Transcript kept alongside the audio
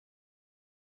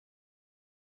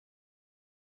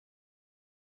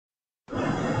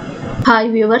Hi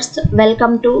viewers,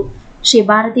 welcome to Shri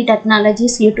Bharati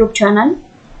Technologies YouTube channel.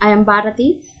 I am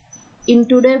Bharati. In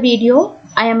today's video,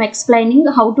 I am explaining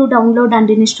how to download and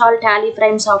install Tally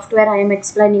Prime software. I am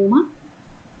explaining ma.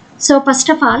 So first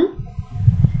of all,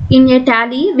 in a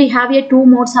Tally we have a two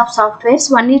modes of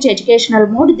softwares. One is educational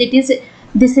mode.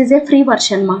 This is a free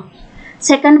version ma.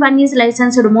 Second one is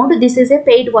licensed mode. This is a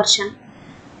paid version.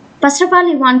 First of all,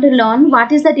 you want to learn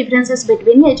what is the differences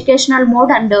between educational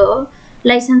mode and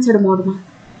licensed mode.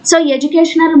 So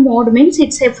educational mode means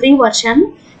it's a free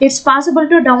version. It's possible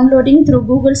to downloading through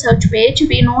Google search page.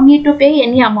 We no need to pay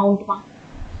any amount.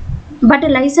 But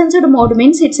licensed mode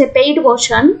means it's a paid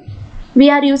version.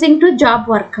 We are using to job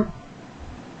work.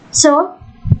 So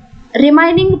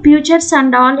remaining features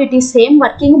and all it is same.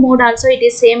 Working mode also it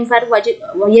is same for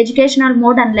educational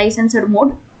mode and licensed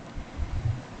mode.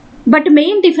 But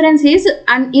main difference is,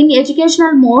 and in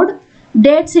educational mode,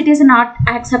 dates it is not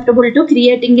acceptable to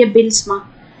creating a bills ma.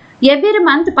 Every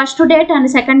month first date and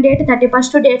second date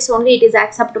 31st dates only it is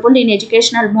acceptable in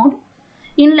educational mode.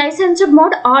 In licensed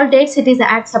mode all dates it is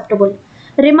acceptable.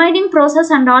 Remaining process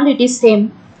and all it is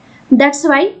same. That's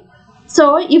why.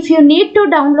 So if you need to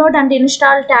download and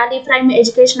install Tally Prime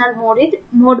educational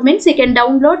mode means you can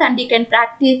download and you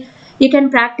can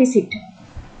practice it.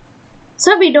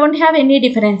 So we don't have any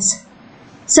difference.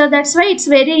 So that's why it's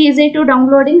very easy to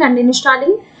downloading and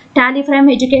installing Tally Prime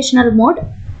educational mode.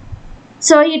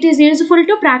 So it is useful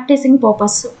to practicing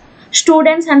purpose.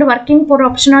 Students and working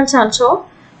professionals also.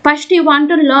 First you want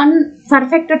to learn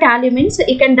perfect Tally means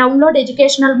you can download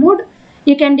educational mode.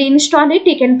 You can install it.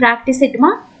 You can practice it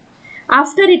ma.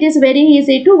 After it is very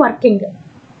easy to working.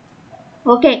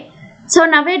 Okay. So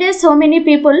nowadays so many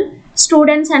people,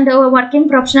 students and working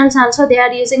professionals also they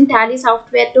are using Tally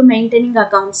software to maintaining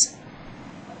accounts.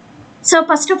 So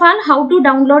first of all, how to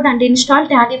download and install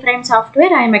Tally Prime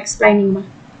software I am explaining.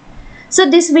 So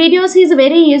this videos is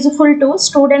very useful to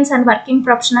students and working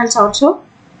professionals also.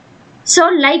 So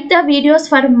like the videos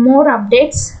for more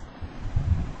updates.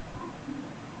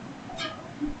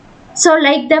 So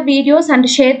like the videos and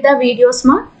share the videos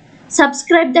ma.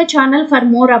 Subscribe the channel for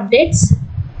more updates.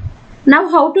 Now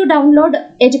how to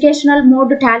download educational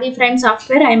mode Tally Prime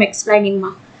software I am explaining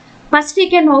ma. First you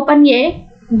can open a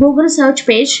Google search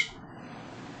page.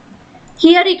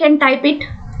 Here you can type it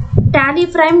Tally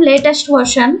Prime latest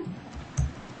version.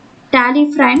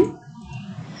 Tally Prime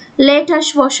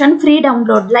latest version free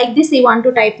download. Like this you want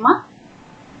to type ma.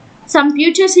 Some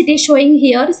features it is showing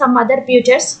here, some other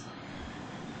features.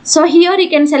 So here you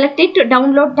can select it,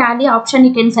 download Tally option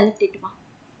you can select it ma.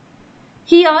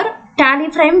 Here Tally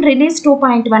Prime release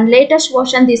 2.1 latest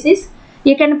version this is.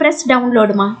 You can press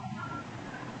download ma.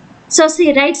 So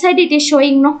see right side it is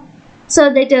showing no. So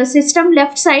that system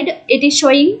left side it is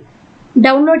showing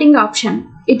downloading option.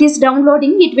 It is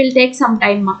downloading. It will take some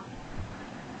time ma.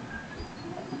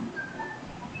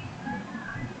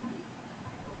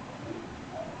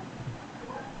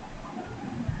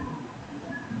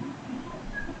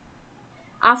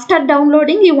 After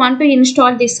downloading you want to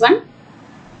install this one.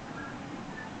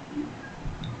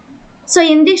 So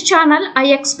in this channel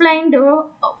I explained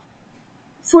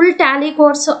full Tally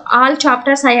course, all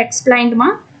chapters I explained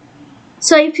ma.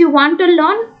 So if you want to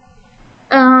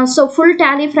learn so full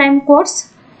Tally Prime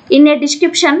course, in a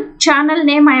description channel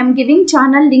name I am giving,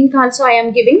 channel link also I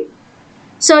am giving.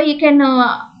 So you can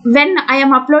when I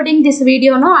am uploading this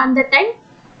video no, on the time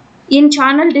in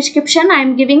channel description I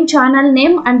am giving channel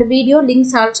name and video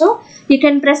links also. You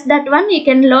can press that one, you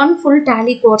can learn full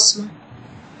Tally course ma.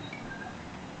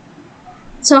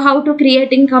 So how to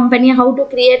creating company, how to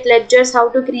create ledgers, how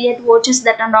to create watches,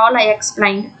 that and all I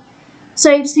explained. So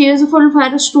it's useful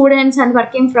for students and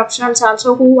working professionals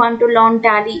also who want to learn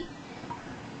Tally.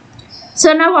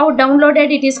 So now our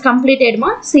downloaded it is completed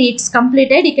ma. See it's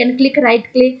completed. You can click right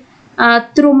click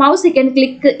through mouse. You can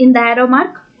click in the arrow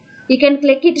mark. You can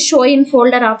click it show in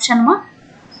folder option ma.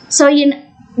 So in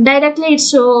directly it's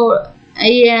so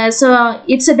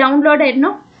it's downloaded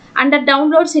no. Under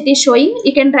downloads it is showing.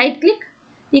 You can right click.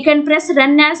 You can press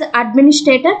run as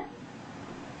administrator.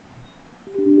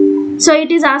 So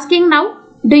it is asking now,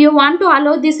 do you want to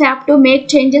allow this app to make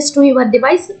changes to your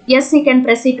device? Yes, you can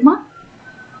press it ma.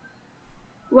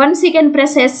 Once you can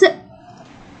press yes,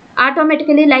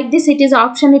 automatically like this it is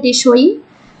option it is showing.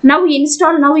 Now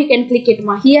install now you can click it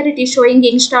ma. Here it is showing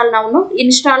install now no.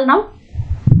 Install now.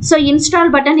 So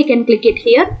install button you can click it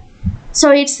here.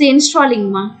 So it's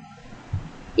installing ma.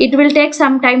 It will take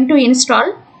some time to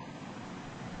install.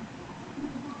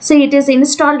 So it is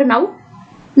installed now.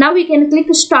 Now we can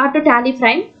click start to Tally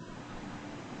Prime.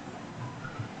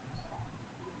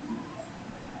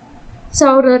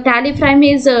 So Tally Prime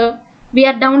is We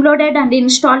are downloaded and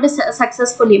installed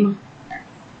successfully, ma.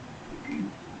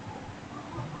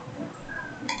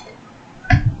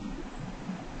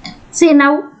 See,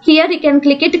 now here you can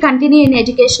click it continue in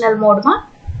educational mode, ma.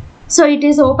 So it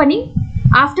is opening.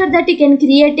 After that you can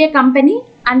create a company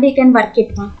and you can work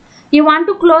it, ma. You want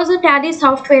to close the Tally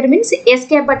software means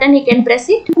escape button, you can press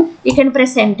it, you can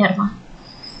press enter, ma.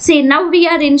 See, now we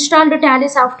are installed Tally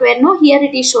software. No, here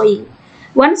it is showing.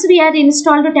 Once we are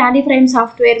installed Tally Frame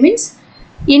software means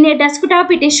in a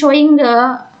desktop it is showing.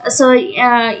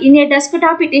 In a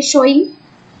desktop it is showing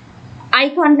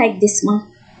icon like this, ma.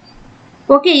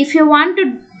 Okay, if you want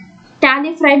to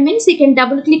Tally Frame means you can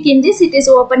double click in this. It is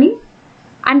opening,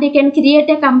 and you can create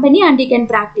a company and you can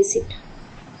practice it.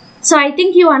 So I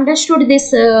think you understood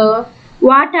this.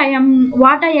 What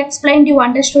I explained, you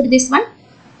understood this one.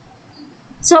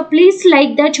 So please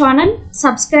like the channel,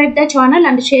 subscribe the channel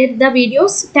and share the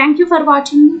videos. Thank you for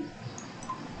watching.